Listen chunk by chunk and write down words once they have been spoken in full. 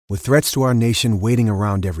With threats to our nation waiting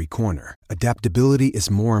around every corner, adaptability is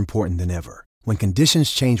more important than ever. When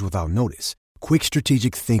conditions change without notice, quick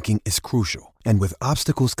strategic thinking is crucial. And with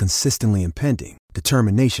obstacles consistently impending,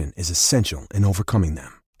 determination is essential in overcoming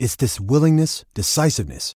them. It's this willingness,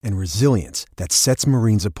 decisiveness, and resilience that sets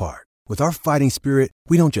Marines apart. With our fighting spirit,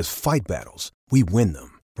 we don't just fight battles, we win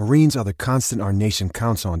them. Marines are the constant our nation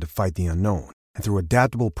counts on to fight the unknown. And through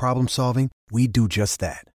adaptable problem solving, we do just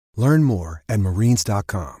that. Learn more at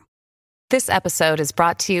marines.com. This episode is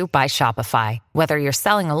brought to you by Shopify. Whether you're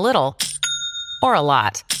selling a little or a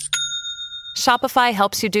lot, Shopify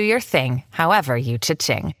helps you do your thing, however you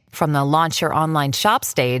cha-ching. From the launch your online shop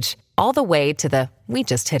stage, all the way to the we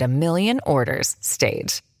just hit 1 million orders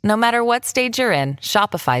stage. No matter what stage you're in,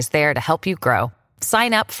 Shopify's there to help you grow.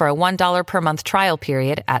 Sign up for a $1 per month trial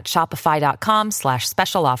period at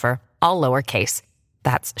shopify.com/special offer, all lowercase.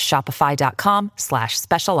 That's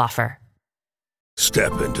shopify.com/special offer.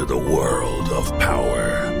 Step into the world of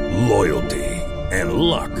power, loyalty, and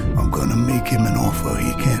luck. I'm gonna make him an offer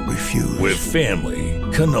he can't refuse. With family,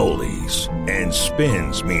 cannolis, and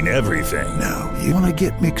spins mean everything. Now, you wanna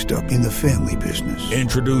get mixed up in the family business.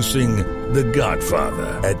 Introducing The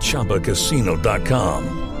Godfather at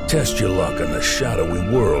ChumbaCasino.com. Test your luck in the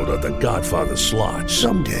shadowy world of The Godfather slot.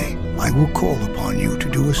 Someday, I will call upon you to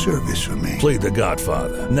do a service for me. Play The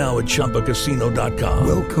Godfather now at ChumbaCasino.com.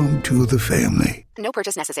 Welcome to the family. No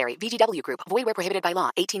purchase necessary. VGW Group. Void where prohibited by law.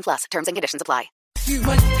 18+. Terms and conditions apply. 1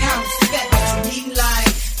 pound spec, what you eating like?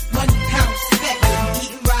 1 pound spec, what you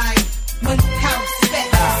eating right? 1 pound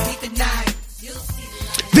spec, sleep at night.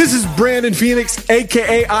 This is Brandon Phoenix,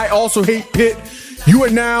 a.k.a. I Also Hate Pitt. You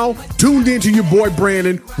are now tuned into your boy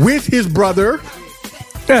Brandon with his brother.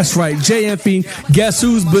 That's right, JMP. Guess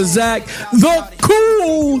who's Bazak? The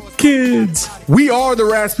Cool Kids. We are the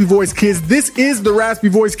Raspy Voice Kids. This is the Raspy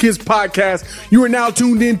Voice Kids podcast. You are now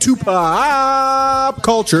tuned in to pop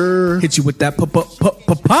culture. Hit you with that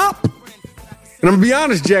pop. And I'm gonna be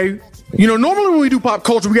honest, Jay. You know, normally when we do pop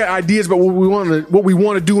culture, we got ideas about what we want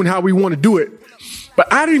to do and how we want to do it.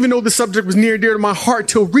 But I didn't even know the subject was near and dear to my heart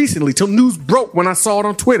till recently, till news broke when I saw it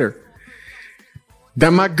on Twitter.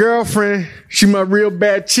 That my girlfriend, she my real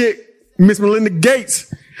bad chick, Miss Melinda Gates.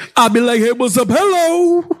 I'll be like, hey, what's up?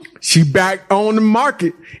 Hello. She back on the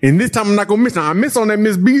market. And this time I'm not going to miss her. I missed on that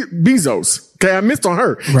Miss Bezos. Okay, I missed on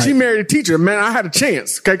her. Right. She married a teacher. Man, I had a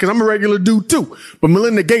chance. Okay, because I'm a regular dude too. But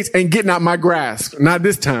Melinda Gates ain't getting out my grasp. Not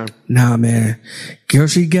this time. Nah, man. Girl,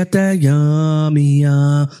 she got that yummy,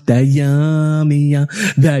 that yummy,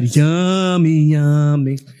 that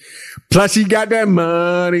yummy. Plus, she got that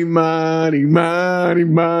money, that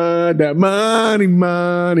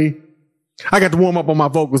money. I got to warm up on my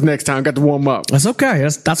vocals next time. Got to warm up. That's okay.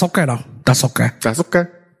 That's okay, though. That's okay. That's okay.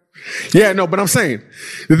 Yeah, no, but I'm saying,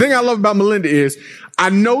 the thing I love about Melinda is, I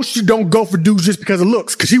know she don't go for dudes just because of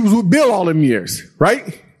looks, because she was with Bill all them years,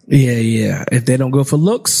 right? Yeah. If they don't go for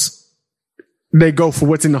looks, they go for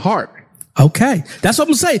what's in the heart. Okay. That's what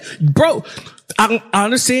I'm saying. Bro, I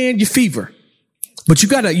understand your fever. But you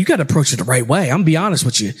gotta approach it the right way. I'm gonna be honest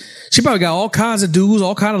with you. She probably got all kinds of dudes,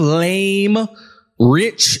 all kind of lame,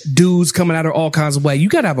 rich dudes coming at her all kinds of ways. You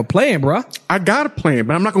gotta have a plan, bro. I got a plan,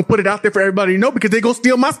 but I'm not gonna put it out there for everybody to know because they gonna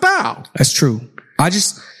steal my style. That's true. I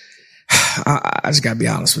just gotta be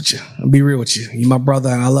honest with you. I'll be real with you. You my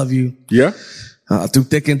brother. I love you. Yeah. Through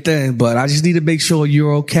thick and thin, but I just need to make sure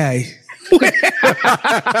you're okay.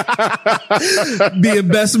 Being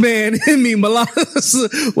best man in me,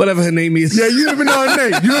 whatever her name is. Yeah, you don't even know her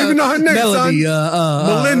name. You don't even know her name, Melody,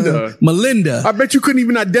 son. Melinda. I bet you couldn't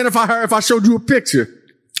even identify her if I showed you a picture.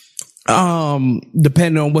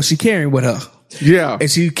 Depending on what she carrying with her. Yeah. And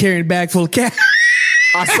she carrying a bag full of cash.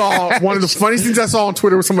 I saw one of the funniest things I saw on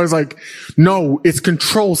Twitter was somebody's like, no, it's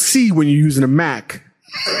Control C when you're using a Mac.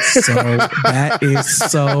 So that is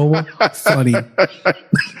so funny.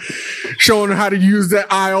 Showing her how to use that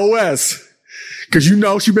iOS. Cause you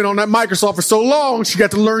know, she's been on that Microsoft for so long, she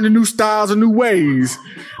got to learn the new styles and new ways.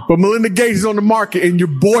 But Melinda Gates is on the market and your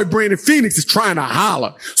boy Brandon Phoenix is trying to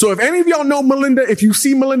holler. So if any of y'all know Melinda, if you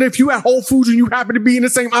see Melinda, if you at Whole Foods and you happen to be in the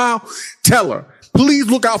same aisle, tell her. Please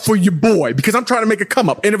look out for your boy because I'm trying to make a come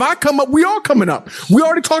up. And if I come up, we all coming up. We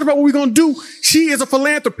already talked about what we're going to do. She is a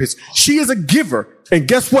philanthropist. She is a giver. And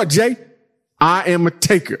guess what, Jay? I am a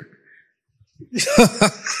taker.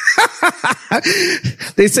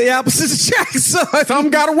 They say opposites attract, son. Some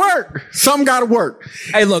gotta work.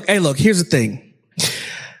 Hey, look. Here's the thing.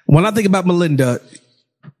 When I think about Melinda,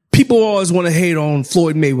 people always want to hate on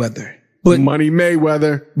Floyd Mayweather. But Money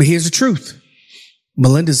Mayweather. But here's the truth.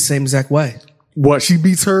 Melinda's the same exact way. What? She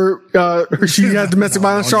beats her, she has domestic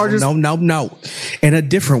violence charges? No. In a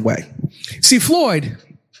different way. See, Floyd,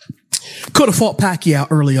 Could have fought Pacquiao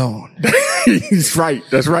early on. He's right.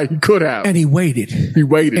 That's right. He could have. And he waited. He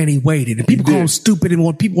waited. And he waited. And people call him stupid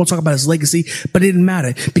and people want to talk about his legacy, but it didn't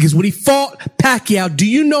matter because when he fought Pacquiao, do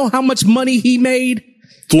you know how much money he made?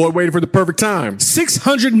 Floyd waited for the perfect time.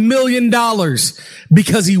 $600 million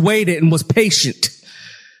because he waited and was patient.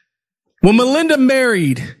 When Melinda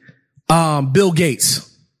married Bill Gates,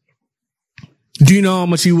 do you know how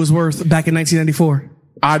much he was worth back in 1994?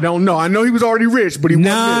 I don't know. I know he was already rich, but he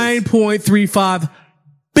wasn't $9.35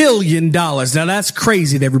 billion. Now that's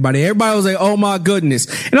crazy to everybody. Everybody was like, oh my goodness.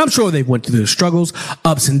 And I'm sure they went through the struggles,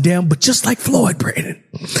 ups and downs, but just like Floyd, Brandon,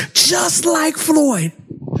 just like Floyd,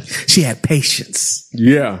 she had patience.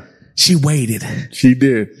 Yeah. She waited. She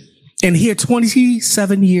did. And here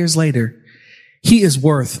 27 years later, he is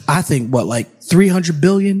worth, I think, what, like 300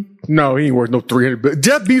 billion? No, he ain't worth no 300 billion.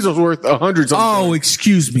 Jeff Bezos worth 100 something. Oh,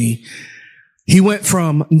 excuse me. He went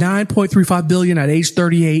from 9.35 billion at age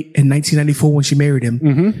 38 in 1994 when she married him.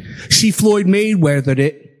 Mm-hmm. She Floyd Mayweathered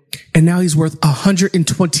it, and now he's worth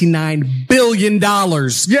 $129 billion.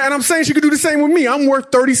 Yeah, and I'm saying she could do the same with me. I'm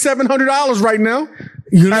worth $3,700 right now.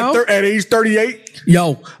 You know? At age 38.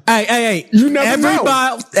 Yo, hey. You never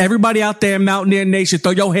know. Everybody out there in Mountaineer Nation,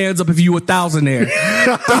 throw your hands up if you 1,000 there.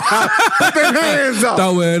 Put their hands up.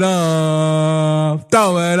 Throw it up.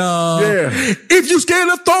 Throw it up. Yeah. If you scared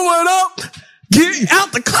to throw it up, get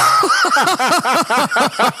out the car.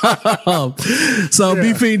 So yeah.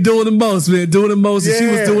 B-Fiend doing the most, man. Doing the most. Yeah. She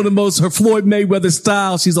was doing the most. Her Floyd Mayweather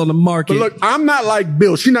style. She's on the market. But look, I'm not like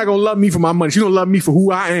Bill. She's not going to love me for my money. She's going to love me for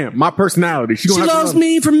who I am. My personality. She loves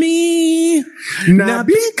me for me. Not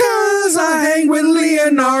because I hang with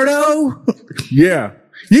Leonardo. Yeah.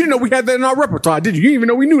 You didn't know we had that in our repertoire, did you? You didn't even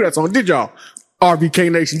know we knew that song, did y'all?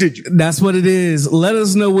 RVK Nation, did you? That's what it is. Let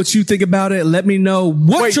us know what you think about it. Let me know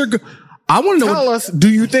what I want to know. Tell us, do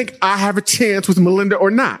you think I have a chance with Melinda or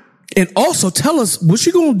not? And also tell us what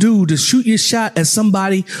you're going to do to shoot your shot at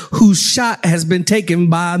somebody whose shot has been taken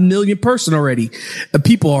by 1 million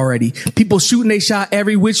people already. People shooting their shot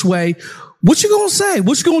every which way. What you going to say?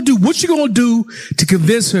 What you going to do? What you going to do to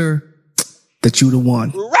convince her that you the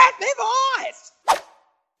one? Rat me voice!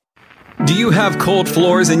 Do you have cold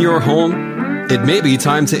floors in your home? It may be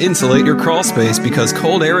time to insulate your crawl space because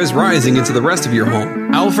cold air is rising into the rest of your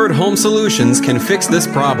home. Alfred Home Solutions can fix this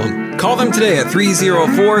problem. Call them today at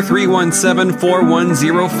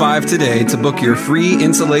 304-317-4105 today to book your free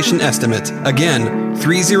insulation estimate. Again,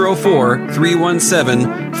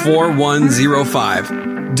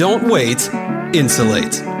 304-317-4105. Don't wait.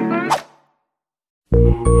 Insulate.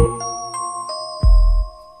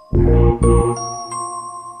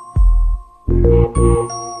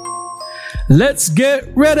 Let's get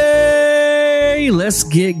ready. Let's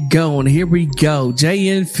get going. Here we go.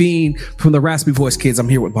 JN Fiend from the Raspy Voice Kids. I'm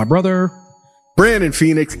here with my brother, Brandon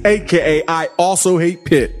Phoenix, a.k.a. I Also Hate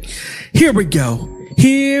Pitt. Here we go.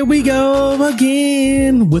 Here we go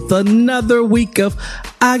again with another week of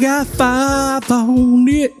I Got 5 on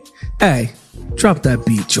it. Hey, drop that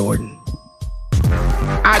beat, Jordan.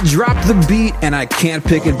 I dropped the beat and I can't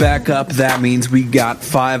pick it back up. That means we got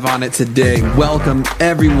 5 on it today. Welcome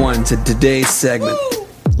everyone to today's segment.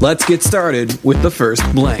 Let's get started with the first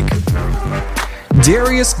blank.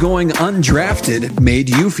 Darius going undrafted made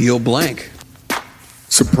you feel blank.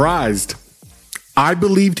 Surprised. I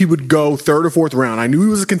believed he would go 3rd or 4th round. I knew he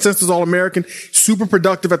was a consensus All-American, super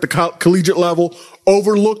productive at the collegiate level,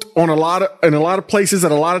 overlooked in a lot of places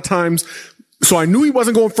at a lot of times. So I knew he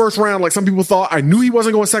wasn't going 1st round like some people thought. I knew he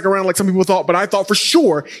wasn't going 2nd round like some people thought, but I thought for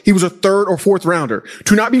sure he was a 3rd or 4th rounder.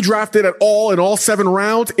 To not be drafted at all in all 7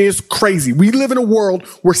 rounds is crazy. We live in a world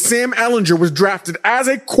where Sam Ehlinger was drafted as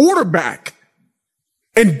a quarterback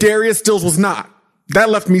and Darius Stills was not.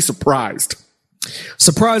 That left me surprised.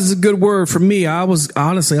 Surprise is a good word for me. I was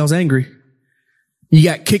angry. You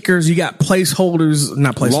got kickers, you got placeholders,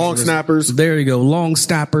 not placeholders. Long snappers. There you go. Long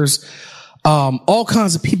snappers. All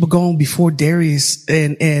kinds of people going before Darius.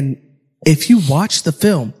 And if you watch the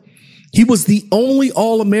film, he was the only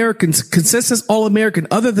All-American, consensus All-American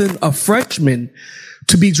other than a freshman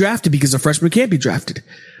to be drafted because a freshman can't be drafted.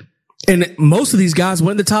 And most of these guys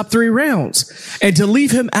went in the top 3 rounds. And to leave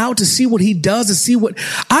him out to see what he does, to see what,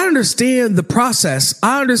 I understand the process.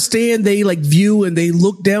 I understand they view and they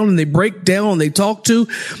look down and they break down and they talk to.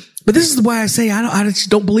 But this is why I say I just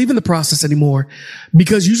don't believe in the process anymore,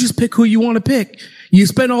 because you just pick who you want to pick. You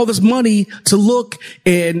spend all this money to look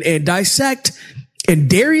and dissect, and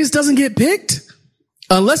Darius doesn't get picked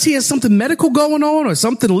unless he has something medical going on or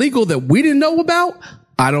something legal that we didn't know about.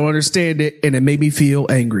 I don't understand it, and it made me feel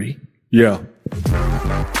angry. Yeah.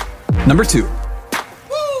 Number 2.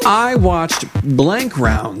 I watched blank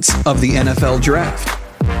rounds of the NFL draft.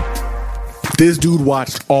 This dude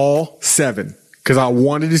watched all 7 because I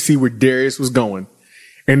wanted to see where Darius was going.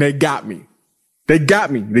 And they got me. They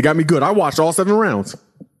got me good. I watched all 7 rounds.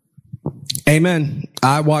 Amen.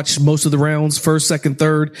 I watched most of the rounds, first, second,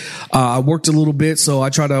 third. I worked a little bit, so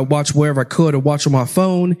I tried to watch wherever I could or watch on my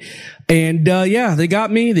phone. And, they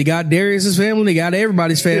got me. They got Darius's family. They got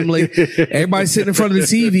everybody's family. Everybody's sitting in front of the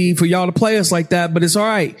TV for y'all to play us like that, but it's all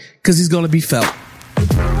right because he's going to be felt.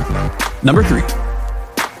 Number 3.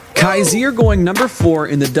 Kaiser going number 4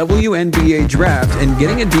 in the WNBA draft and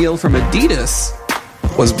getting a deal from Adidas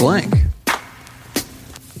was blank.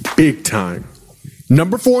 Big time.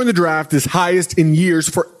 Number 4 in the draft is highest in years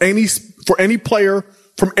for any player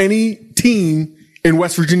from any team in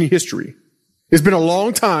West Virginia history. It's been a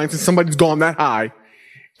long time since somebody's gone that high,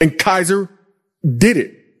 and Kaiser did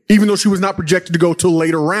it, even though she was not projected to go till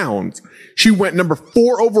later rounds. She went number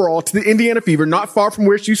 4 overall to the Indiana Fever, not far from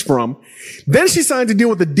where she's from. Then she signed a deal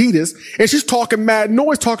with Adidas, and she's talking mad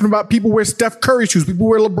noise, talking about people wear Steph Curry shoes, people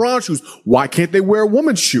wear LeBron shoes. Why can't they wear a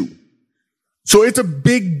woman's shoe? So it's a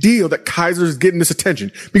big deal that Kaiser is getting this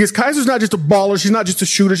attention because Kaiser's not just a baller. She's not just a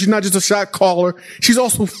shooter. She's not just a shot caller. She's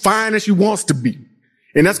also fine as she wants to be.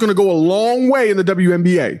 And that's going to go a long way in the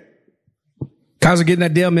WNBA. Kaiser getting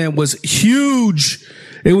that deal, man, was huge.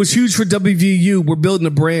 It was huge for WVU. We're building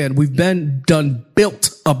a brand. We've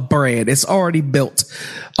built a brand. It's already built.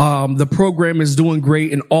 The program is doing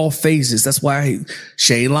great in all phases. That's why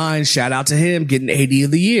Shane Lyons, shout out to him, getting AD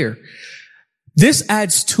of the year. This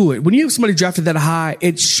adds to it. When you have somebody drafted that high,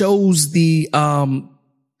 it shows the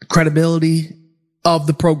credibility of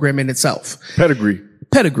the program in itself.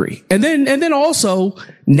 Pedigree. And then also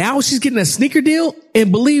now she's getting a sneaker deal.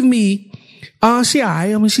 And believe me, she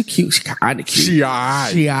alright. I mean, she cute. She kind of cute. She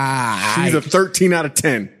alright. She's a 13 out of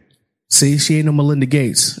 10. See, she ain't no Melinda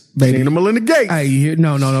Gates, baby. She ain't no Melinda Gates. Hey,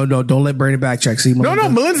 no. Don't let Brandon backtrack. See, Melinda. No,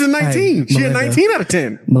 Melinda's a 19. She a 19 out of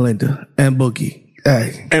 10. Melinda and Boogie.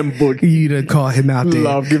 Hey, and Boogie. You done called him out there.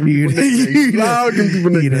 Love giving people nicknames. Love giving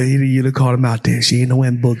people nicknames. You done called him out there. She ain't no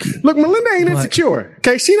M Boogie. Look, Melinda ain't insecure.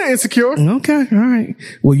 Okay, she not insecure. Okay, all right.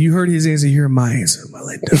 Well, you heard his answer. You heard my answer,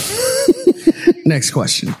 Melinda. Next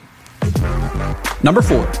question. Number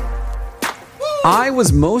 4. I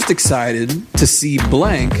was most excited to see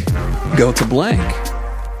blank go to blank.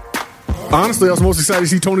 Honestly, I was most excited to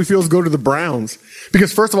see Tony Fields go to the Browns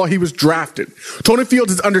because, first of all, he was drafted. Tony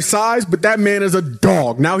Fields is undersized, but that man is a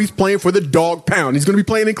dog. Now he's playing for the dog pound. He's going to be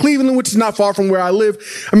playing in Cleveland, which is not far from where I live.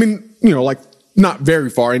 I mean, not very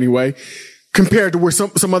far anyway, compared to where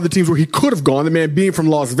some other teams where he could have gone. The man being from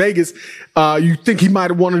Las Vegas, you think he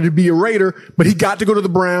might have wanted to be a Raider, but he got to go to the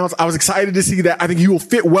Browns. I was excited to see that. I think he will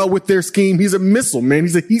fit well with their scheme. He's a missile, man.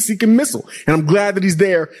 He's a heat-seeking missile. And I'm glad that he's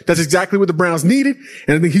there. That's exactly what the Browns needed.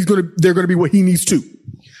 And I think they're going to be what he needs too.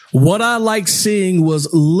 What I liked seeing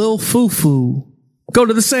was Lil Fufu go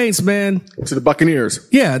to the Saints, man. To the Buccaneers.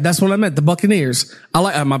 Yeah, that's what I meant. The Buccaneers.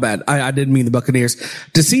 My bad. I didn't mean the Buccaneers.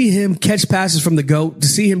 To see him catch passes from the GOAT, to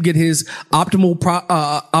see him get his optimal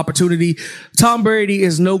opportunity. Tom Brady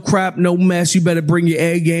is no crap, no mess. You better bring your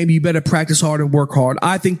A game. You better practice hard and work hard.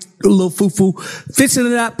 I think Lil Fufu fits into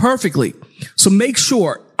that perfectly. So make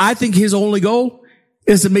sure. I think his only goal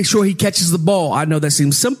is to make sure he catches the ball. I know that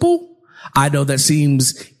seems simple. I know that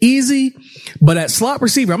seems easy, but at slot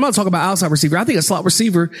receiver, I'm not talking about outside receiver. I think a slot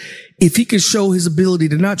receiver, if he can show his ability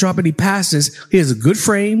to not drop any passes, he has a good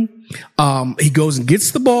frame. He goes and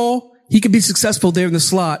gets the ball. He can be successful there in the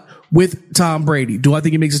slot with Tom Brady. Do I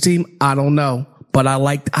think he makes a team? I don't know, but I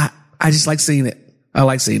just like seeing it. I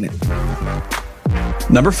like seeing it.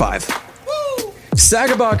 Number 5.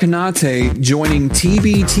 Sagaba Konate joining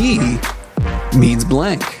TBT means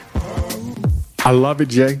blank. I love it,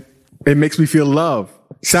 Jay. It makes me feel love.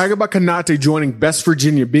 Sagaba Konate joining Best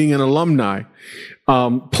Virginia, being an alumni,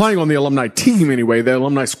 playing on the alumni team anyway, the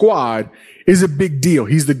alumni squad, is a big deal.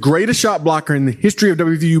 He's the greatest shot blocker in the history of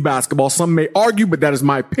WVU basketball. Some may argue, but that is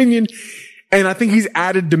my opinion. And I think he's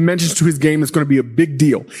added dimensions to his game that's going to be a big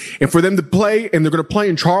deal. And for them to play, and they're going to play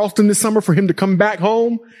in Charleston this summer, for him to come back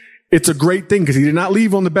home, it's a great thing because he did not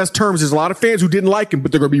leave on the best terms. There's a lot of fans who didn't like him,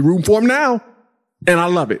 but there's going to be room for him now. And I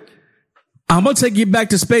love it. I'm going to take you back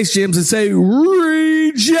to Space Jams and say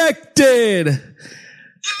rejected.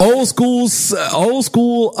 Old school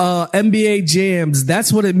NBA jams.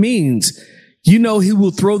 That's what it means. You know, he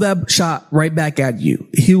will throw that shot right back at you.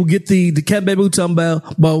 He will get the Kembe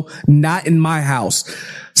Mutombo, not in my house.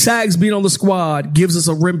 Sags being on the squad gives us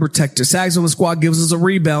a rim protector. Sags on the squad gives us a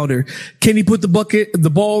rebounder. Can he put the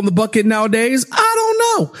ball in the bucket nowadays? I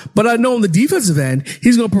don't know. But I know on the defensive end,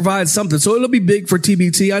 he's going to provide something. So it'll be big for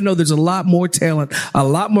TBT. I know there's a lot more talent, a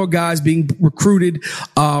lot more guys being recruited.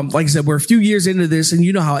 Like I said, we're a few years into this, and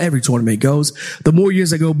you know how every tournament goes. The more years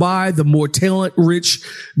that go by, the more talent rich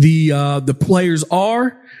the players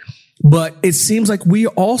are. But it seems like we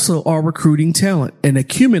also are recruiting talent and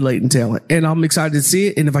accumulating talent. And I'm excited to see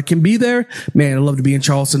it. And if I can be there, man, I'd love to be in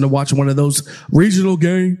Charleston to watch one of those regional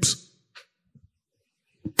games.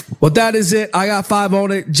 Well, that is it. I got 5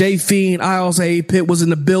 on it. J Fiend, I also A Pitt was in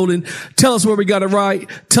the building. Tell us where we got it right.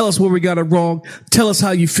 Tell us where we got it wrong. Tell us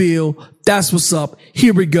how you feel. That's what's up.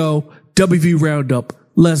 Here we go. WVU Roundup.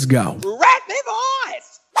 Let's go.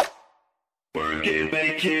 Work it,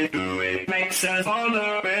 make it, do it, makes us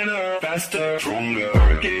harder, better, faster, stronger.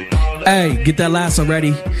 Hey, get that lasso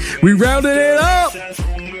ready. We rounded it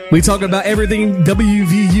up. We talking about everything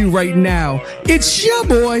WVU right now. It's your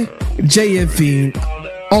boy, JM Fiend.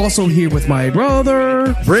 Also here with my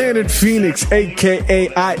brother, Brandon Phoenix,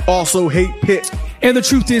 a.k.a. I Also Hate Pitt. And the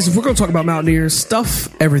truth is, if we're going to talk about Mountaineers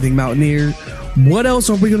stuff, everything Mountaineer, what else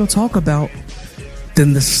are we going to talk about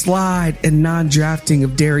than the slide and non-drafting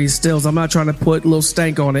of Darius Stills? I'm not trying to put a little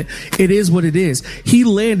stank on it. It is what it is. He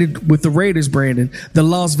landed with the Raiders, Brandon, the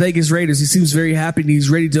Las Vegas Raiders. He seems very happy and he's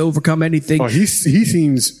ready to overcome anything. Oh, he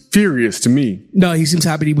seems furious to me. No, he seems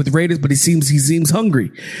happy with the Raiders, but he seems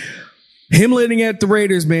hungry. Him landing at the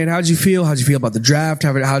Raiders, man, how'd you feel? How'd you feel about the draft?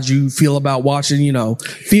 How'd you feel about watching,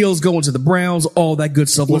 Fields going to the Browns, all that good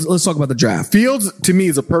stuff? Let's talk about the draft. Fields, to me,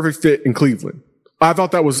 is a perfect fit in Cleveland. I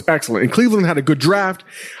thought that was excellent. And Cleveland had a good draft.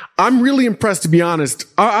 I'm really impressed, to be honest.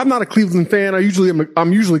 I'm not a Cleveland fan.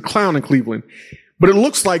 I'm usually clowning Cleveland. But it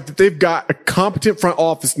looks like that they've got a competent front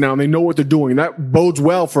office now and they know what they're doing. That bodes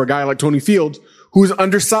well for a guy like Tony Fields, who's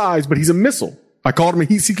undersized, but he's a missile. I called him a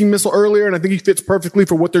heat-seeking missile earlier, and I think he fits perfectly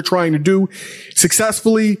for what they're trying to do.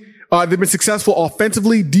 Successfully, they've been successful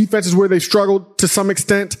offensively. Defense is where they struggled to some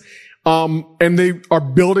extent. And they are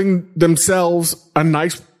building themselves a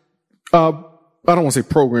nice, I don't want to say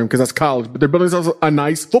program because that's college, but they're building themselves a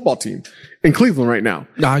nice football team in Cleveland right now.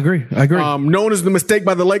 I agree. Known as the mistake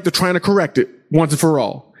by the lake, they're trying to correct it once and for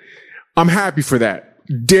all. I'm happy for that.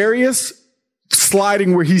 Darius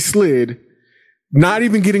sliding where he slid, not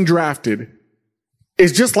even getting drafted,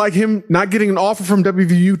 it's just like him not getting an offer from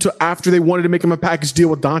WVU to after they wanted to make him a package deal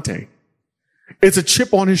with Dante. It's a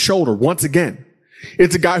chip on his shoulder once again.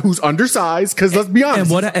 It's a guy who's undersized because let's be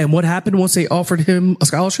honest. And what happened once they offered him a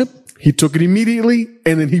scholarship? He took it immediately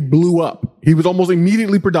and then he blew up. He was almost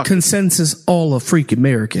immediately productive. Consensus all a freak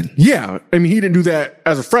American. Yeah. I mean, he didn't do that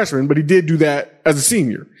as a freshman, but he did do that as a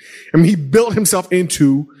senior. I mean, he built himself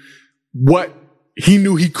into what he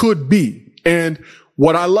knew he could be. And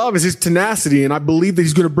what I love is his tenacity, and I believe that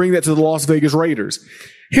he's going to bring that to the Las Vegas Raiders.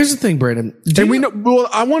 Here's the thing, Brandon.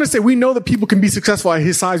 I want to say we know that people can be successful at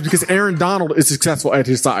his size because Aaron Donald is successful at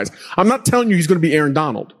his size. I'm not telling you he's going to be Aaron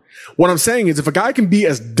Donald. What I'm saying is if a guy can be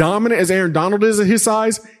as dominant as Aaron Donald is at his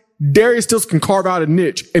size, Darius Stills can carve out a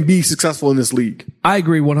niche and be successful in this league. I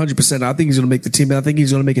agree 100%. I think he's going to make the team, and I think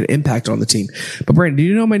he's going to make an impact on the team. But Brandon, do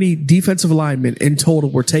you know how many defensive linemen in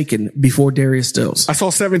total were taken before Darius Stills? I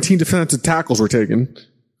saw 17 defensive tackles were taken.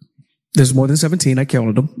 There's more than 17. I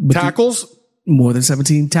counted them. Tackles? More than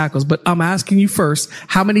 17 tackles. But I'm asking you first,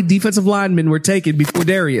 how many defensive linemen were taken before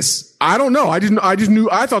Darius? I don't know. I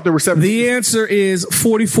thought there were 17. The answer is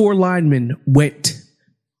 44 linemen went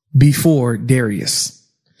before Darius.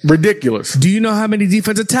 Ridiculous. Do you know how many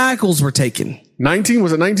defensive tackles were taken? 19?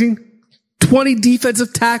 Was it 19? 20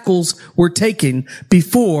 defensive tackles were taken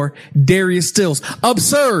before Darius Stills.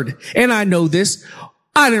 Absurd. And I know this.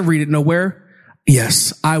 I didn't read it nowhere.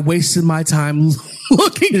 Yes, I wasted my time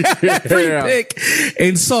looking at every pick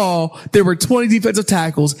and saw there were 20 defensive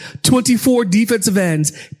tackles, 24 defensive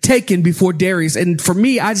ends taken before Darius. And for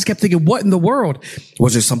me, I just kept thinking, what in the world?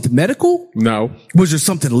 Was there something medical? No. Was there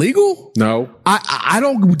something legal? No.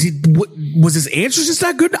 Was his answers just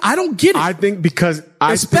that good? I don't get it. I think because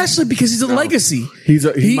because he's a legacy.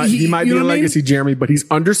 He might be a legacy, Jeremy, but he's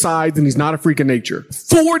undersized and he's not a freak of nature.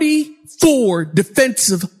 44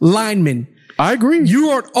 defensive linemen. I agree. You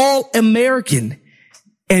are all American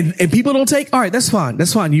and people don't take. All right. That's fine.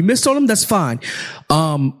 That's fine. You missed on them. That's fine.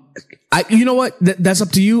 You know what? That's up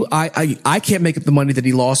to you. I can't make up the money that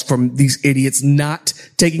he lost from these idiots not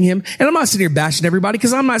taking him. And I'm not sitting here bashing everybody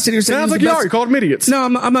because I'm not sitting here saying sounds like you are. You called them idiots. No,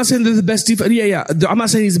 I'm not saying they're the best defense. Yeah. I'm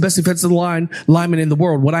not saying he's the best defensive lineman in the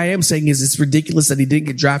world. What I am saying is it's ridiculous that he didn't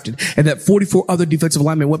get drafted and that 44 other defensive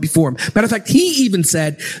linemen went before him. Matter of fact, he even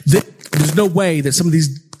said that there's no way that some of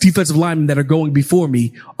these defensive linemen that are going before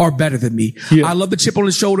me are better than me. Yeah. I love the chip on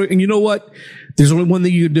his shoulder. And you know what? There's only one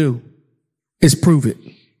thing you can do is prove it.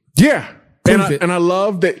 Yeah. Prove it. And I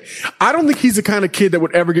love that. I don't think he's the kind of kid that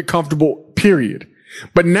would ever get comfortable, period.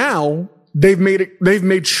 But now they've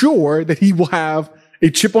made sure that he will have a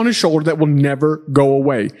chip on his shoulder that will never go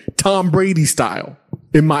away. Tom Brady style,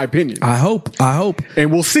 in my opinion. I hope.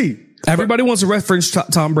 And we'll see. Everybody wants to reference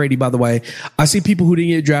Tom Brady, by the way. I see people who didn't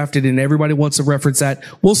get drafted and everybody wants to reference that.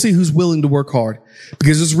 We'll see who's willing to work hard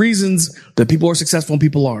because there's reasons that people are successful and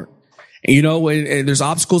people aren't. And, you know, and there's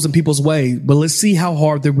obstacles in people's way, but let's see how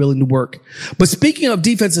hard they're willing to work. But speaking of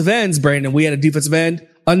defensive ends, Brandon, we had a defensive end.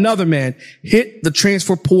 Another man hit the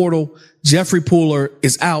transfer portal. Jeffrey Pooler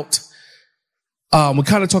is out. We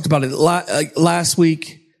kind of talked about it last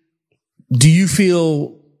week. Do you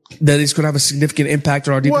feel that it's going to have a significant impact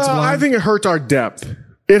on our defensive line? Well, I think it hurts our depth.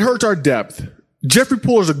 Jeffrey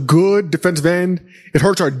Pooler's a good defensive end. It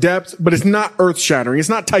hurts our depth, but it's not earth-shattering. It's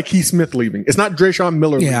not Tyke Smith leaving. It's not Drayshawn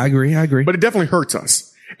Miller leaving. Yeah, I agree. But it definitely hurts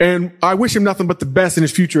us. And I wish him nothing but the best in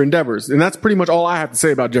his future endeavors. And that's pretty much all I have to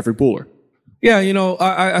say about Jeffrey Pooler. Yeah, you know,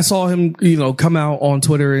 I saw him, you know, come out on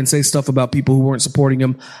Twitter and say stuff about people who weren't supporting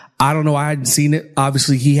him. I don't know. I hadn't seen it.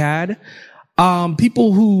 Obviously, he had.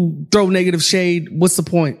 People who throw negative shade, what's the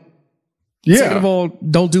point? Yeah. Second of all,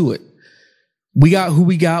 don't do it. We got who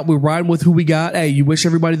we got. We're riding with who we got. Hey, you wish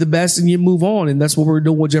everybody the best and you move on. And that's what we're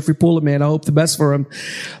doing with Jeffrey Pooler, man. I hope the best for him.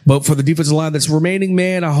 But for the defensive line that's remaining,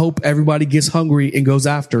 man, I hope everybody gets hungry and goes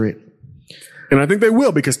after it. And I think they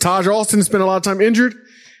will because Taj Alston has spent a lot of time injured.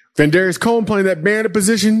 Vandarius Cohen playing that bandit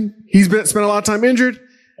position. He's spent a lot of time injured.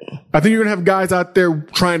 I think you're going to have guys out there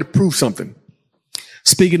trying to prove something.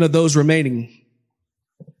 Speaking of those remaining,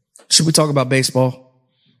 should we talk about baseball?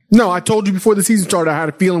 No, I told you before the season started, I had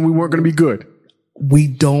a feeling we weren't going to be good. We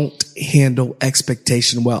don't handle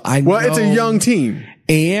expectation well. Well, it's a young team.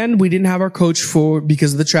 And we didn't have our coach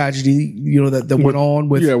because of the tragedy, you know, that went on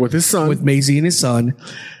with his son, with Maisie and his son.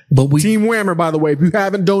 But Team Whammer, by the way, if you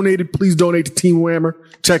haven't donated, please donate to Team Whammer.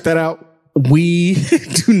 Check that out. We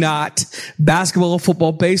do not basketball,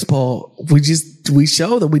 football, baseball. We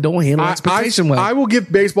show that we don't handle expectation well. I will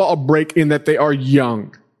give baseball a break in that they are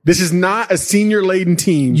young. This is not a senior laden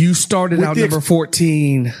team. You started out number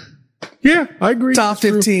 14. Yeah, I agree. Top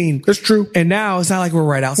 15. That's true. And now it's not like we're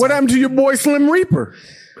right outside. What happened to your boy Slim Reaper?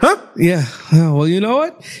 Huh? Yeah. Oh, well, you know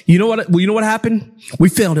what? You know what happened? We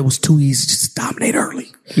found it was too easy just to dominate early.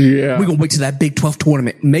 Yeah. We're going to wait till that Big 12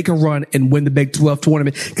 tournament, make a run and win the Big 12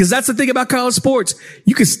 tournament. Cause that's the thing about college sports.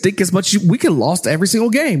 You can stink as much as we can lost every single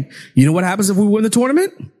game. You know what happens if we win the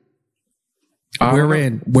tournament? We're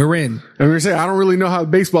in. I'm going to say, I don't really know how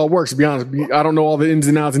baseball works, to be honest. I don't know all the ins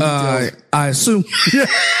and outs and details. I assume.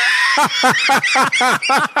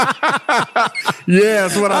 Yeah,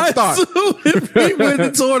 that's what I thought. If we win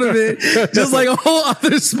the tournament, just like all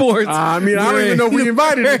other sports. I mean, I don't even know if we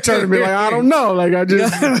invited the tournament. Like, I don't know. Like, I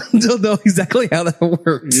don't know exactly how that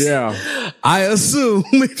works. Yeah. I assume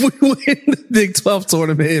if we win the Big 12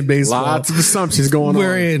 tournament in baseball. Lots of assumptions going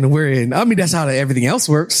on. We're in. I mean, that's how everything else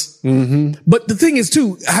works. Mm-hmm. But the thing is,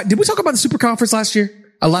 too, did we talk about the Super Conference last week?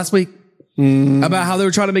 Mm-hmm. About how they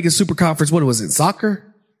were trying to make a Super Conference. What was it? Soccer?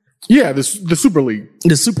 Yeah, the Super League.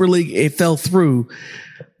 The Super League, it fell through.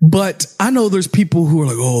 But I know there's people who are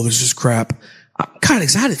like, oh, this is crap. I'm kind of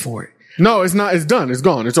excited for it. No, it's not. It's done. It's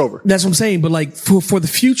gone. It's over. That's what I'm saying. But like for the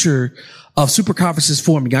future of super conferences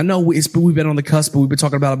forming, I know we've been on the cusp, but we've been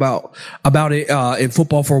talking about it in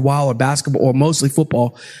football for a while, or basketball, or mostly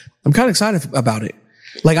football. I'm kind of excited about it.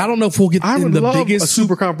 Like, I don't know if we'll get in the biggest a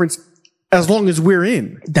super conference as long as we're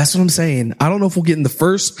in. That's what I'm saying. I don't know if we'll get in the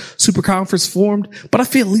first super conference formed, but I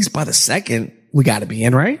feel at least by the second we got to be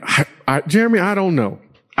in, right? Jeremy, I don't know.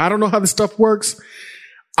 I don't know how this stuff works.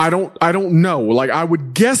 I don't know. Like, I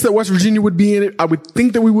would guess that West Virginia would be in it. I would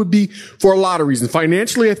think that we would be for a lot of reasons.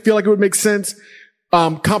 Financially, I feel like it would make sense.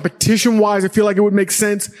 Competition wise, I feel like it would make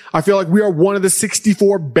sense. I feel like we are one of the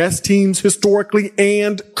 64 best teams historically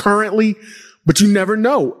and currently, but you never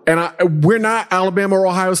know. And we're not Alabama or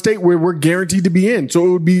Ohio State where we're guaranteed to be in. So it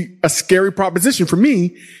would be a scary proposition for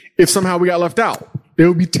me if somehow we got left out. It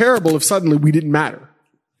would be terrible if suddenly we didn't matter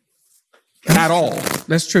at all.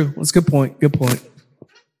 That's true. That's a good point. Good point.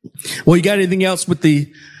 Well, you got anything else with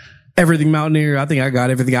the Everything Mountaineer? I think I got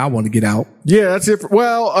everything I want to get out. Yeah, that's it.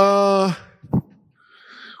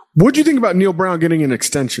 What'd you think about Neil Brown getting an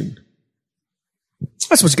extension?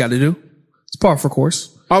 That's what you got to do. It's par for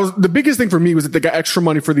course. The biggest thing for me was that they got extra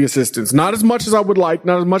money for the assistants. Not as much as I would like,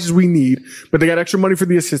 not as much as we need, but they got extra money for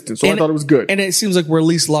the assistants. So I thought it was good. And it seems like we're at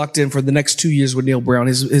least locked in for the next 2 years with Neil Brown.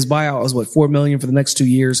 His buyout was $4 million for the next 2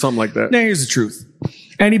 years. Something like that. Now here's the truth.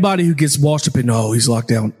 Anybody who gets washed up in, he's locked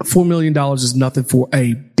down. $4 million is nothing for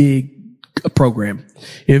a big program.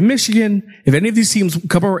 If any of these teams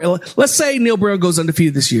come around, let's say Neil Brown goes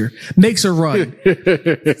undefeated this year, makes a run,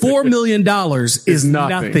 $4 million is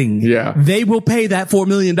nothing. Yeah. They will pay that $4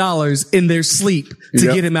 million in their sleep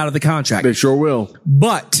to get him out of the contract. They sure will.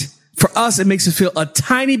 But for us, it makes it feel a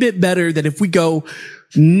tiny bit better that if we go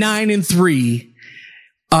 9-3,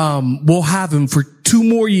 we'll have him for 2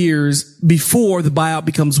 more years before the buyout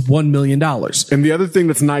becomes $1 million. And the other thing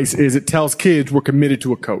that's nice is it tells kids we're committed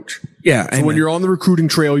to a coach. Yeah. So when you're on the recruiting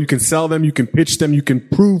trail, you can sell them, you can pitch them, you can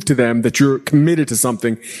prove to them that you're committed to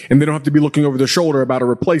something, and they don't have to be looking over their shoulder about a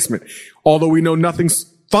replacement. Although we know nothing's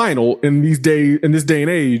final in this day and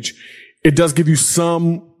age, it does give you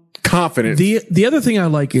some confidence. The other thing I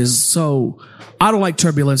like is, so I don't like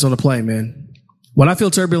turbulence on the plane, man. When I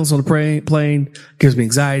feel turbulence on the plane, it gives me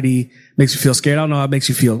anxiety, makes me feel scared. I don't know how it makes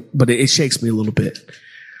you feel, but it shakes me a little bit.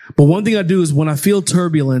 But one thing I do is when I feel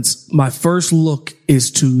turbulence, my first look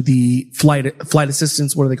is to the flight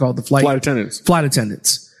assistants. What are they called? The flight attendants. Flight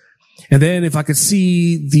attendants. And then if I could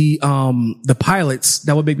see the pilots,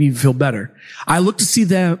 that would make me feel better. I look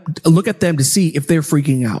at them to see if they're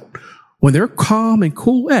freaking out. When they're calm and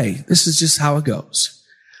cool, hey, this is just how it goes.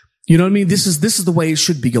 You know what I mean? This is the way it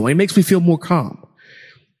should be going. It makes me feel more calm.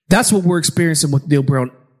 That's what we're experiencing with Neil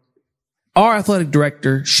Brown. Our athletic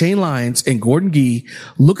director, Shane Lyons and Gordon Gee,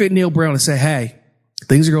 look at Neil Brown and say, hey,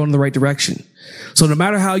 things are going in the right direction. So no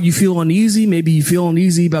matter how you feel uneasy, maybe you feel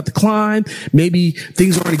uneasy about the climb, maybe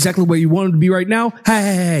things aren't exactly where you want them to be right now.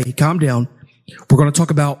 Hey, calm down. We're going to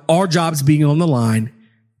talk about our jobs being on the line.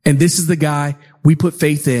 And this is the guy we put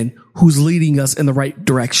faith in who's leading us in the right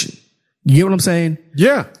direction. You get what I'm saying?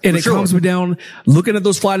 Yeah. And it calms me down looking at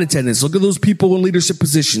those flight attendants, look at those people in leadership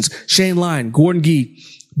positions, Shane Lyon, Gordon Gee.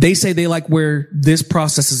 They say they like where this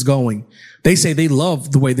process is going. They say they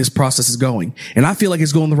love the way this process is going. And I feel like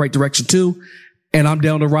it's going the right direction too. And I'm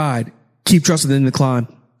down to ride. Keep trusting in the climb.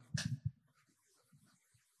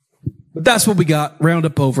 But that's what we got.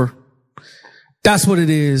 Roundup over. That's what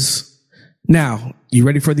it is. Now, you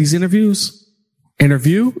ready for these interviews?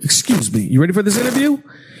 Excuse me. You ready for this interview?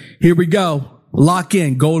 Here we go. Lock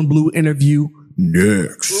in. Gold and Blue interview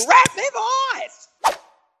next. Rap me voice!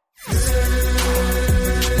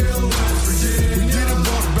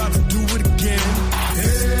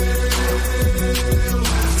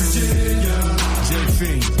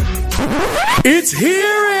 It's here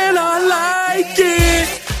and I like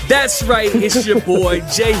it. That's right. It's your boy,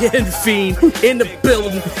 J.N. Fiend, in the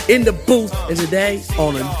building, in the booth. And today,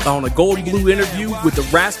 on a Gold and Blue interview with the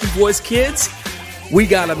Raspy Voice Kids, we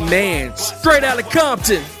got a man straight out of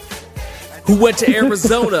Compton who went to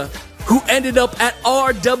Arizona, who ended up at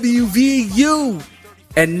WVU.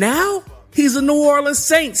 And now he's a New Orleans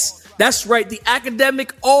Saints. That's right, the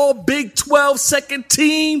academic all Big 12 second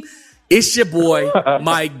team. It's your boy,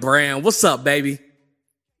 Mike Brown. What's up, baby?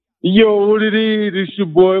 Yo, what it is? It's your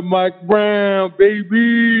boy, Mike Brown,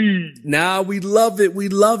 baby. Nah, we love it. We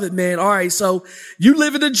love it, man. All right, so you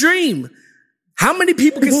live in a dream. How many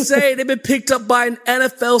people can say they've been picked up by an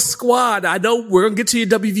NFL squad? I know we're going to get to your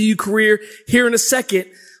WVU career here in a second,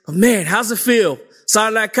 but man, how's it feel?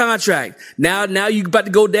 Signing that contract. Now you about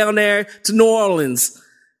to go down there to New Orleans.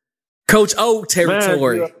 Coach O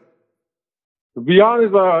territory. Man, to be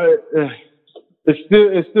honest,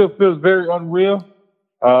 it still feels very unreal.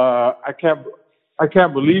 I can't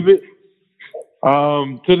believe it.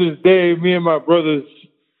 To this day, me and my brothers,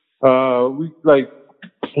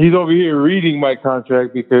 he's over here reading my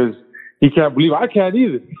contract because he can't believe it. I can't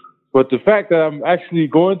either. But the fact that I'm actually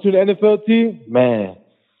going to the NFL team, man,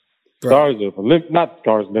 stars are the limit. Not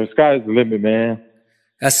stars, the sky's the limit, man.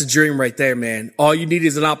 That's the dream right there, man. All you need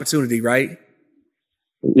is an opportunity, right?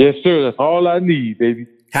 Yes, sir. That's all I need, baby.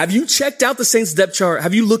 Have you checked out the Saints depth chart?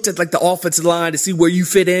 Have you looked at the offensive line to see where you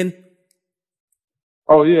fit in?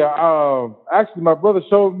 Oh yeah. Actually, my brother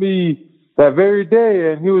showed me that very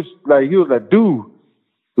day, and he was like, dude,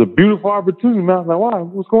 it's a beautiful opportunity, man. I was like, wow,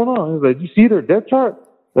 what's going on? He's like, you see their depth chart?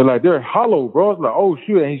 They're hollow, bro. I was like, oh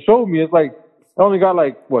shoot. And he showed me, it's like, I only got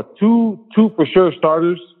two for sure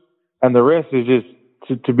starters, and the rest is just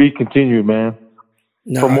to be continued, man.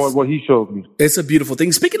 No, from what he showed me. It's a beautiful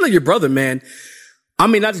thing. Speaking of your brother, man, I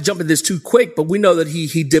mean, not to jump in this too quick, but we know that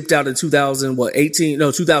he dipped out in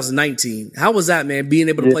 2019. How was that, man? Being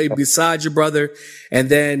able to play beside your brother and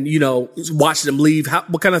then, watching him leave.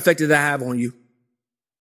 What kind of effect did that have on you?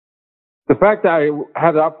 The fact that I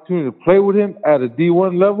had the opportunity to play with him at a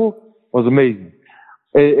D1 level was amazing.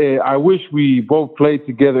 I wish we both played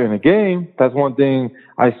together in a game. That's one thing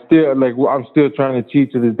I'm still trying to achieve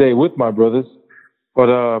to this day with my brothers.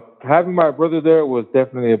 But having my brother there was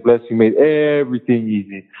definitely a blessing. Made everything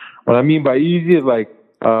easy. What I mean by easy is like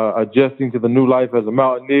adjusting to the new life as a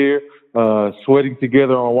mountaineer, sweating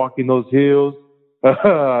together on walking those hills,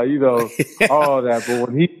 all that. But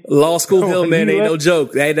when he Law school hill, man, ain't no left,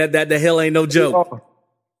 joke. That the hill ain't no joke.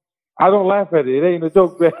 I don't laugh at it. It ain't a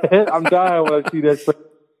joke, man. I'm dying when I see that.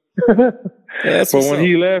 But when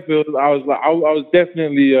he left, I was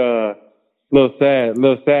definitely a little sad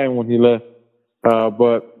when he left.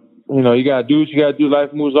 But you gotta do what you gotta do.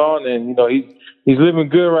 Life moves on, and he's living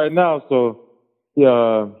good right now. So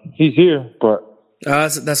he's here. But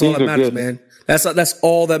that's all that matters, good, man. That's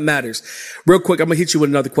all that matters. Real quick, I'm gonna hit you with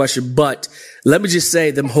another question, but let me just say,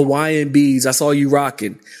 them Hawaiian beads, I saw you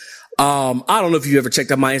rocking. I don't know if you ever checked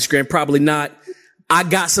out my Instagram. Probably not. I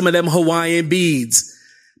got some of them Hawaiian beads.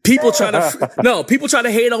 People try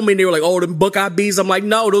to hate on me. And they were like, "Oh, them Buckeye beads." I'm like,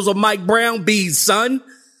 "No, those are Mike Brown beads, son."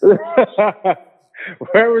 Whoever's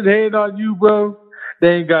hating on you, bro,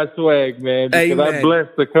 they ain't got swag, man. Because Amen. I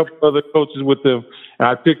blessed a couple other coaches with them, and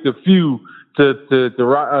I picked a few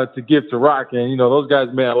to give to Rock, and those guys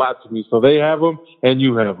meant a lot to me. So they have them, and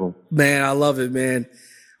you have them. Man, I love it, man.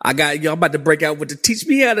 I'm about to break out with the teach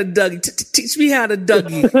me how to Dougie. Teach me how to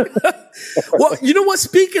Dougie. Well, you know what?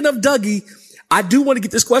 Speaking of Dougie, I do want to get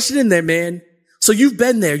this question in there, man. So you've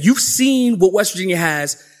been there. You've seen what West Virginia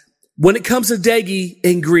has when it comes to Dougie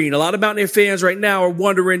and Green. A lot of Mountaineer fans right now are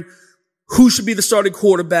wondering who should be the starting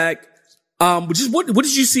quarterback. What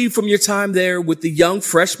did you see from your time there with the young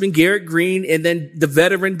freshman Garrett Green and then the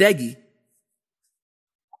veteran Dougie?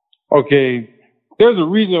 Okay. There's a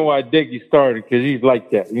reason why Dougie started, because he's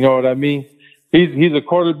like that. You know what I mean? He's a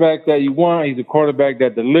quarterback that you want. He's a quarterback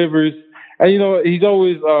that delivers. And, he's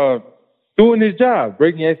always doing his job,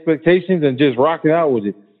 breaking expectations and just rocking out with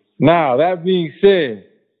it. Now, that being said,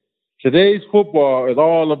 today's football is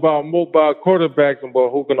all about mobile quarterbacks and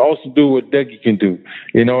who can also do what Dougie can do.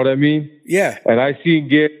 You know what I mean? Yeah. And I seen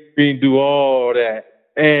Garrett Green do all that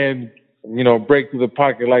and, break through the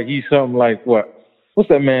pocket like he's something like what? What's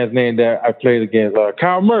that man's name that I played against?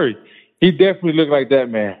 Kyle Murray. He definitely looked like that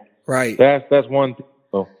man. Right. That's one thing.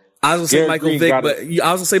 So, I was gonna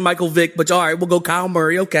say Michael Vick, but all right, we'll go Kyle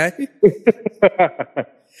Murray. Okay.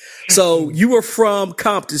 So you were from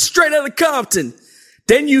Compton, straight out of Compton.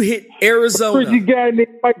 Then you hit Arizona. Pretty guy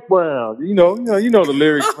named Mike Brown. You know the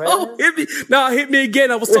lyrics, man. Oh, hit me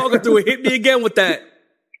again. I was talking through it. Hit me again with that.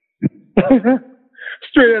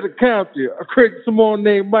 Straight out of Compton, a crazy someone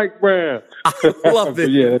named Mike Brown. I love it.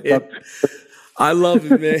 I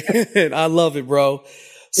love it, man. I love it, bro.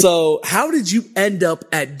 So how did you end up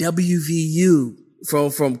at WVU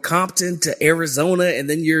from Compton to Arizona, and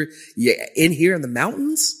then you're in here in the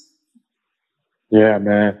mountains? Yeah,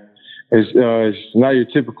 man. It's not your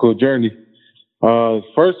typical journey.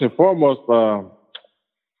 First and foremost, most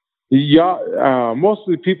of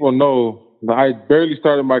the people know that I barely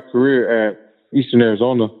started my career at Eastern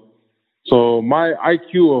Arizona. So my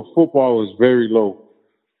IQ of football was very low.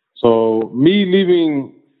 So me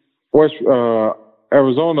leaving West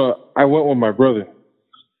Arizona, I went with my brother.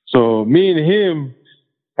 So me and him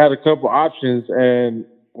had a couple options, and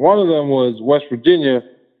one of them was West Virginia.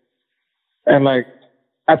 And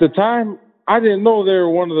at the time, I didn't know they were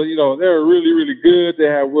one of the, they were really, really good. They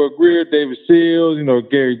had Will Greer, David Seals,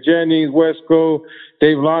 Gary Jennings, Wesco,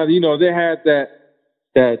 Dave Lyon. They had that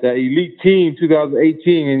elite team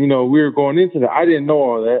 2018, and we were going into that. I didn't know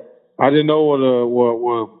all that. I didn't know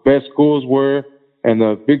what best schools were, and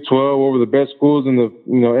the Big 12, what were the best schools in the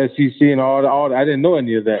SEC and all that. I didn't know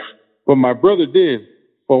any of that, but my brother did.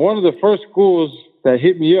 But one of the first schools that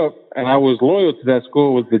hit me up, and I was loyal to that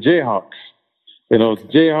school, was the Jayhawks. The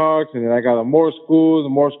Jayhawks, and then I got more schools,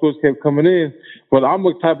 and more schools kept coming in. But I'm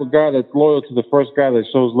the type of guy that's loyal to the first guy that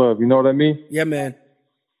shows love. You know what I mean? Yeah, man.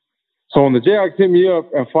 So when the Jayhawks hit me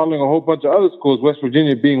up, and following a whole bunch of other schools, West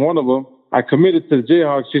Virginia being one of them, I committed to the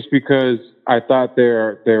Jayhawks just because I thought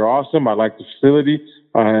they're awesome. I liked the facility.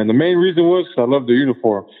 And the main reason was I loved their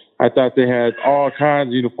uniform. I thought they had all kinds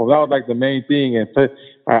of uniforms. That was the main thing. And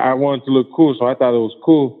I wanted to look cool, so I thought it was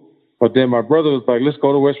cool. But then my brother was like, let's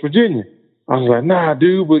go to West Virginia. I was like, nah,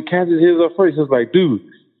 dude, but Kansas hit us up first. He was like, dude,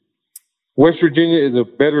 West Virginia is a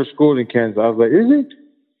better school than Kansas. I was like, is it?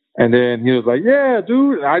 And then he was like, yeah,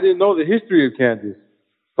 dude. And I didn't know the history of Kansas.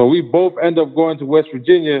 So we both end up going to West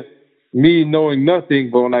Virginia, me knowing nothing.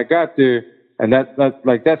 But when I got there, and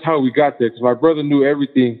that's how we got there, because my brother knew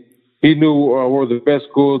everything. He knew where were the best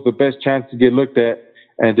schools, the best chance to get looked at.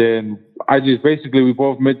 And then we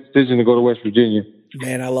both made the decision to go to West Virginia.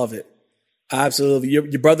 Man, I love it. Absolutely.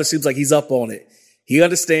 Your brother seems like he's up on it. He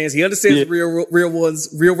understands. He understands real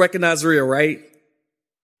ones, real recognized real, right?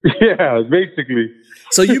 Yeah, basically.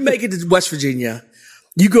 So you make it to West Virginia.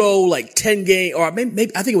 You go like 10 games, or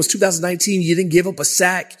maybe I think it was 2019. You didn't give up a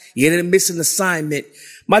sack. You didn't miss an assignment.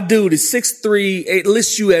 My dude is 6'3". It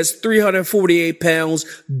lists you as 348 pounds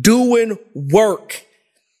doing work.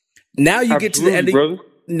 Now you get to the end of,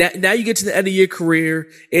 now you get to the end of your career.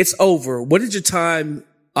 It's over. What did your time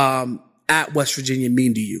at West Virginia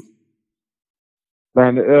mean to you?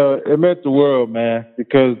 Man, it meant the world, man,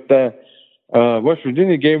 because that West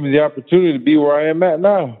Virginia gave me the opportunity to be where I am at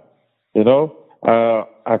now. You know,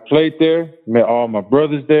 I played there, met all my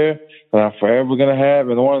brothers there that I'm forever gonna have,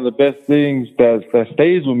 and one of the best things that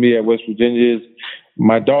stays with me at West Virginia is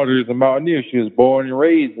my daughter is a Mountaineer. She was born and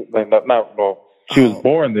raised, she was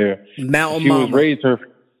born there. Mountain She Mama. was raised her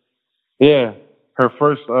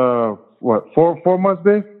first 4 months,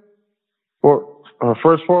 babe? Her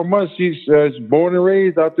first 4 months, she's born and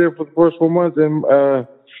raised out there for the first 4 months in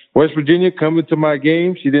West Virginia, coming to my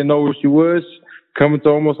games. She didn't know where she was, coming to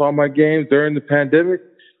almost all my games during the pandemic.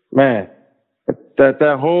 Man,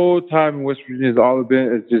 that whole time in West Virginia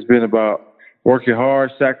it's just been about working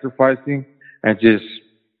hard, sacrificing, and just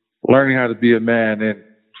learning how to be a man and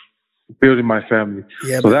building my family.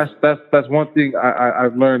 Yeah, so that's one thing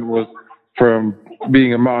I've learned was from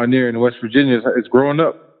being a Mountaineer in West Virginia is growing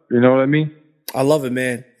up. You know what I mean? I love it,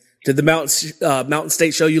 man. Did the Mountain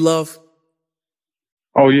State show you love?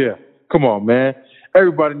 Oh yeah, come on, man.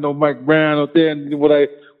 Everybody know Mike Brown out there, and what I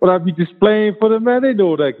be displaying for them, man. They know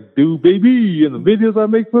what I can do, baby. And the videos I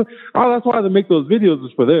make that's why I make those videos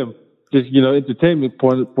is for them. Just entertainment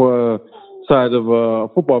side of a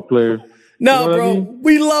football player. No, you know bro, I mean?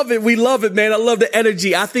 We love it. We love it, man. I love the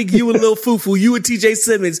energy. I think you and Lil Fufu, you and TJ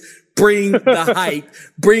Simmons bring the hype,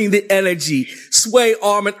 bring the energy. Sway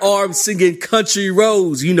arm in arm singing Country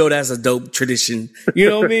Roads. You know that's a dope tradition. You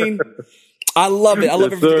know what I mean? I love it. I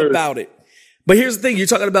love everything about it. But here's the thing. You're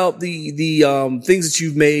talking about the things that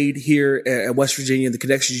you've made here at West Virginia and the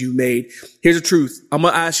connections you've made. Here's the truth. I'm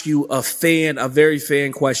going to ask you a very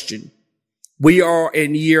fan question. We are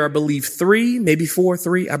in year, I believe, 3, maybe 4,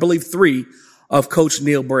 3. I believe 3 of Coach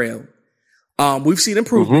Neil Brown. We've seen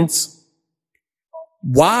improvements. Mm-hmm.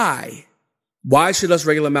 Why should us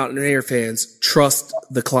regular Mountaineer fans trust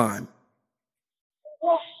the climb?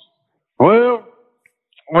 Well,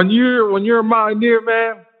 when you're a Mountaineer,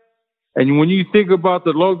 man, and when you think about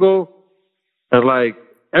the logo, and like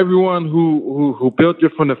everyone who built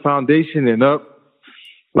it from the foundation and up,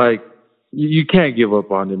 like you can't give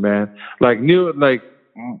up on it, man. Like Neil, like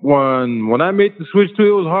when I made the switch to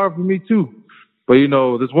it was hard for me too. But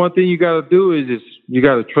there's one thing you gotta do is just you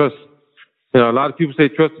gotta trust. A lot of people say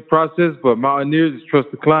trust the process, but Mountaineers is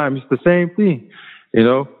trust the climb. It's the same thing,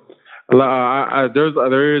 there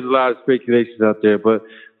is a lot of speculations out there, but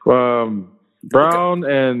Brown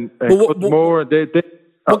and Coach Moore, they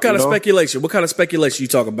what kind of speculation? What kind of speculation you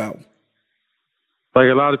talk about? Like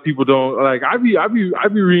a lot of people don't like. I be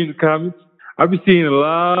reading the comments. I be seeing a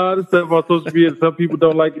lot of stuff on social media. Some people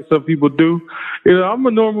don't like it. Some people do. I'm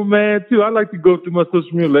a normal man too. I like to go through my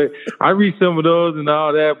social media. Like, I read some of those and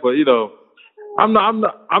all that, but I'm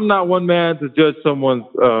not one man to judge someone's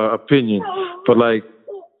opinion. But like,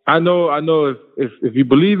 I know if you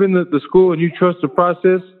believe in the school and you trust the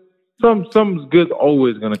process, something's good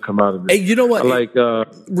always gonna come out of it. Hey, you know what?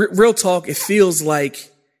 Real talk. It feels like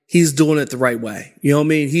he's doing it the right way. You know what I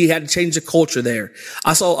mean? He had to change the culture there.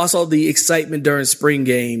 I saw the excitement during spring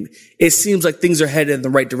game. It seems like things are headed in the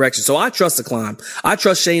right direction. So I trust the climb. I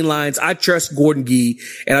trust Shane Lyons. I trust Gordon Gee,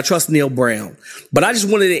 and I trust Neil Brown. But I just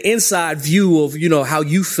wanted an inside view of, how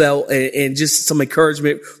you felt and just some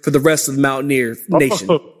encouragement for the rest of the Mountaineer Nation.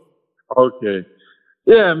 Okay.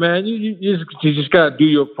 Yeah, man, you just gotta do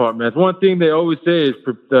your part, man. One thing they always say is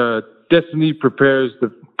destiny prepares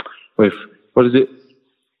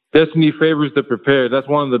Destiny favors the prepared. That's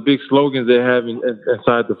one of the big slogans they have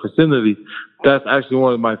inside the facility. That's actually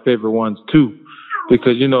one of my favorite ones too,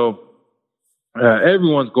 because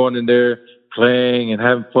everyone's going in there playing and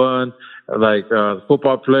having fun, like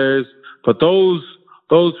football players. But those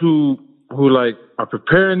who like are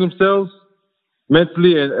preparing themselves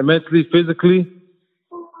mentally, physically.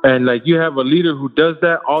 And like you have a leader who does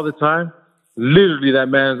that all the time. Literally, that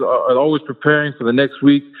man's always preparing for the next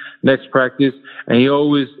week, next practice, and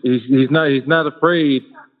he's not afraid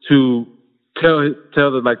to tell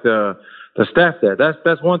the staff that.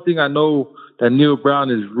 That's one thing I know that Neil Brown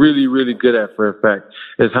is really, really good at for a fact,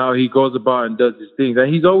 is how he goes about and does his things.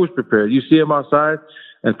 And he's always prepared. You see him outside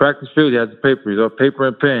and practice field, he has the paper. He's got paper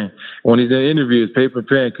and pen. When he's in an interview, it's paper and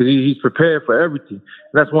pen because he's prepared for everything.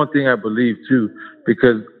 And that's one thing I believe too,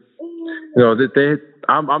 because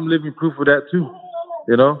I'm living proof of that too.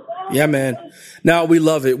 Yeah, man. No, we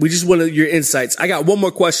love it. We just wanted your insights. I got one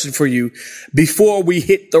more question for you before we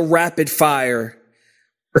hit the rapid fire.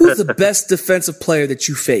 Who's the best defensive player that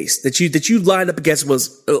you faced, that you lined up against and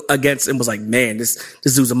was like, man, this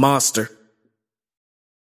dude's a monster?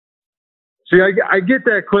 See, I get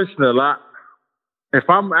that question a lot. If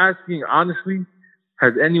I'm asking honestly,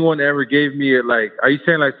 has anyone ever gave me like, are you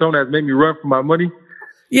saying like someone has made me run for my money?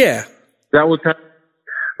 Yeah. That was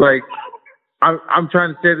like, I'm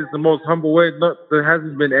trying to say this the most humble way. No, there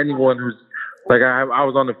hasn't been anyone who's like, I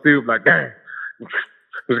was on the field like, dang,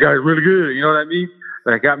 this guy's really good. You know what I mean?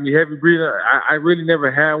 Like, got me heavy breathing. I really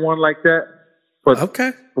never had one like that. But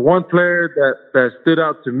one player that stood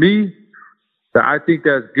out to me that I think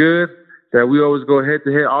that's good, that we always go head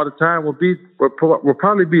to head all the time, will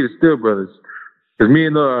probably be the Steele brothers. Because me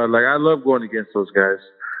and like, I love going against those guys.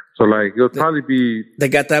 So like, it'll probably be. They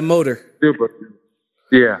got that motor. Steele brothers.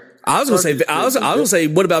 Yeah. I was gonna say,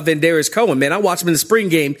 what about Vandarius Cohen, man? I watched him in the spring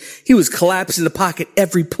game. He was collapsing the pocket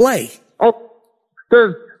every play. Oh,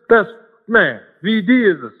 that's man.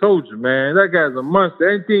 VD is a soldier, man. That guy's a monster.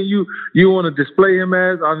 Anything you want to display him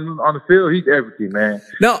as on the field, he's everything, man.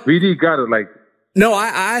 No, VD got it like. No, I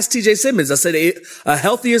asked TJ Simmons. I said, a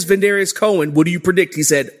healthiest Vandarius Cohen, what do you predict? He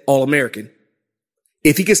said, All-American.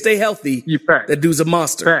 If he can stay healthy, that dude's a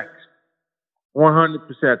monster. Facts.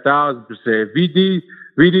 100%, 1,000%.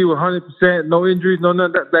 VD with 100%, no injuries, no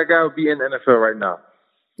none. That guy would be in the NFL right now.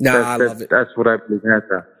 I love it. That's what I believe in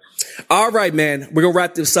that. All right, man. We're going to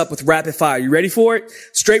wrap this up with rapid fire. You ready for it?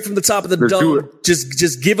 Straight from the top of the dome.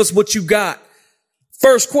 Just give us what you got.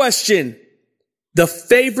 First question. The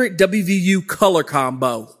favorite WVU color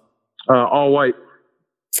combo? All white.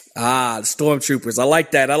 The Stormtroopers. I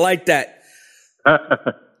like that.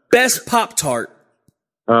 Best Pop-Tart?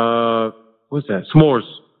 What's that? S'mores.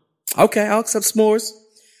 Okay, I'll accept s'mores.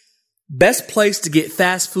 Best place to get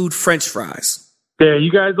fast food French fries? Yeah,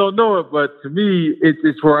 you guys don't know it, but to me,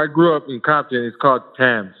 it's where I grew up in Compton. It's called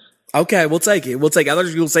Tam's. Okay, we'll take it. I thought you were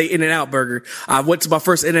going to say In-N-Out Burger. I went to my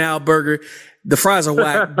first In-N-Out Burger. The fries are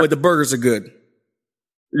whack, but the burgers are good.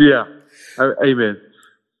 Yeah. Amen.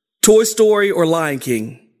 Toy Story or Lion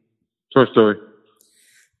King? Toy Story.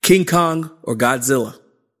 King Kong or Godzilla?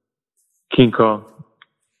 King Kong.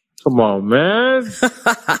 Come on, man.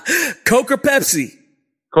 Coke or Pepsi?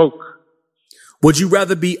 Coke. Would you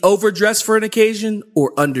rather be overdressed for an occasion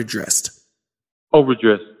or underdressed?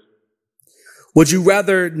 Overdressed. Would you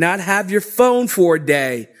rather not have your phone for a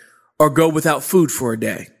day or go without food for a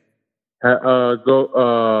day?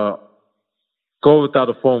 Go without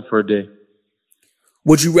a phone for a day.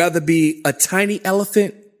 Would you rather be a tiny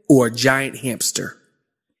elephant or a giant hamster?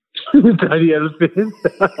 Tiny elephant.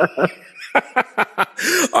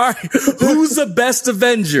 All right. Who's the best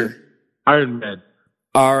Avenger? Iron Man.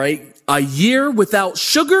 All right. A year without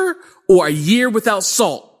sugar or a year without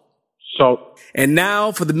salt? Salt. And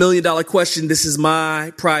now for the $1 million question. This is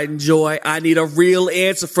my pride and joy. I need a real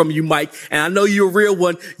answer from you, Mike. And I know you're a real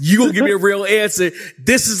one. You gonna give me a real answer.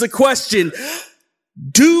 This is a question.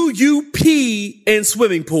 Do you pee in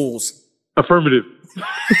swimming pools? Affirmative.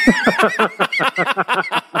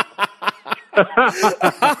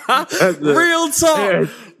 Real talk.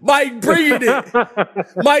 Mike bringing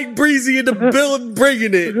it. Mike Breezy in the building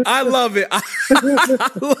bringing it. I love it. I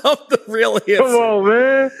love the real answer. Come on,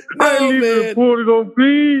 man. I ain't leaving the pool to go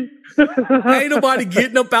pee. Ain't nobody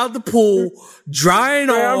getting up out the pool, drying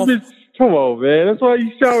off. Come on, man. That's why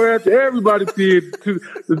you shower after everybody peeing.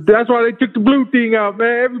 That's why they took the blue thing out,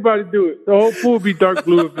 man. Everybody do it. The whole pool be dark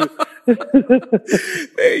blue. Man,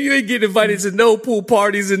 you ain't getting invited to no pool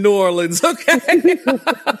parties in New Orleans, okay?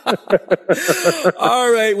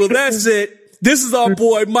 All right, well, that's it. This is our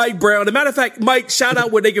boy, Mike Brown. As a matter of fact, Mike, shout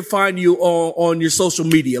out where they can find you on your social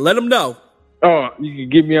media. Let them know. Oh, you can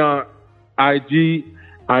get me on IG.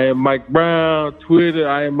 I am Mike Brown. Twitter,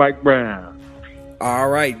 I am Mike Brown. All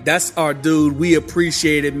right, that's our dude. We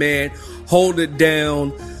appreciate it, man. Hold it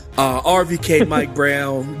down. RVK Mike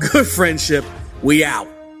Brown. Good friendship. We out.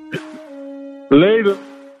 Later.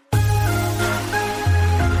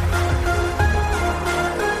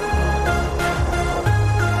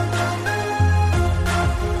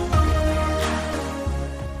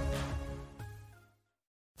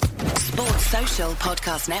 Sports Social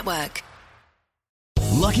Podcast Network.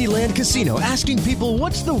 Lucky Land Casino, asking people,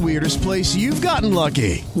 what's the weirdest place you've gotten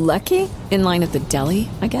lucky? Lucky? In line at the deli,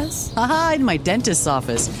 I guess? Aha, in my dentist's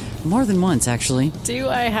office. More than once, actually. Do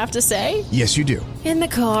I have to say? Yes, you do. In the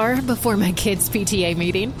car before my kids' PTA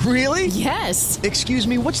meeting. Really? Yes. Excuse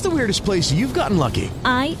me, what's the weirdest place you've gotten lucky?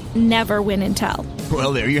 I never win and tell.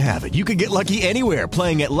 Well, there you have it. You can get lucky anywhere,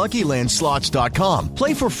 playing at LuckyLandSlots.com.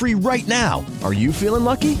 Play for free right now. Are you feeling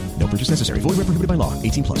lucky? No purchase necessary. Void where prohibited by law.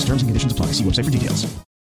 18 plus. Terms and conditions apply. See website for details.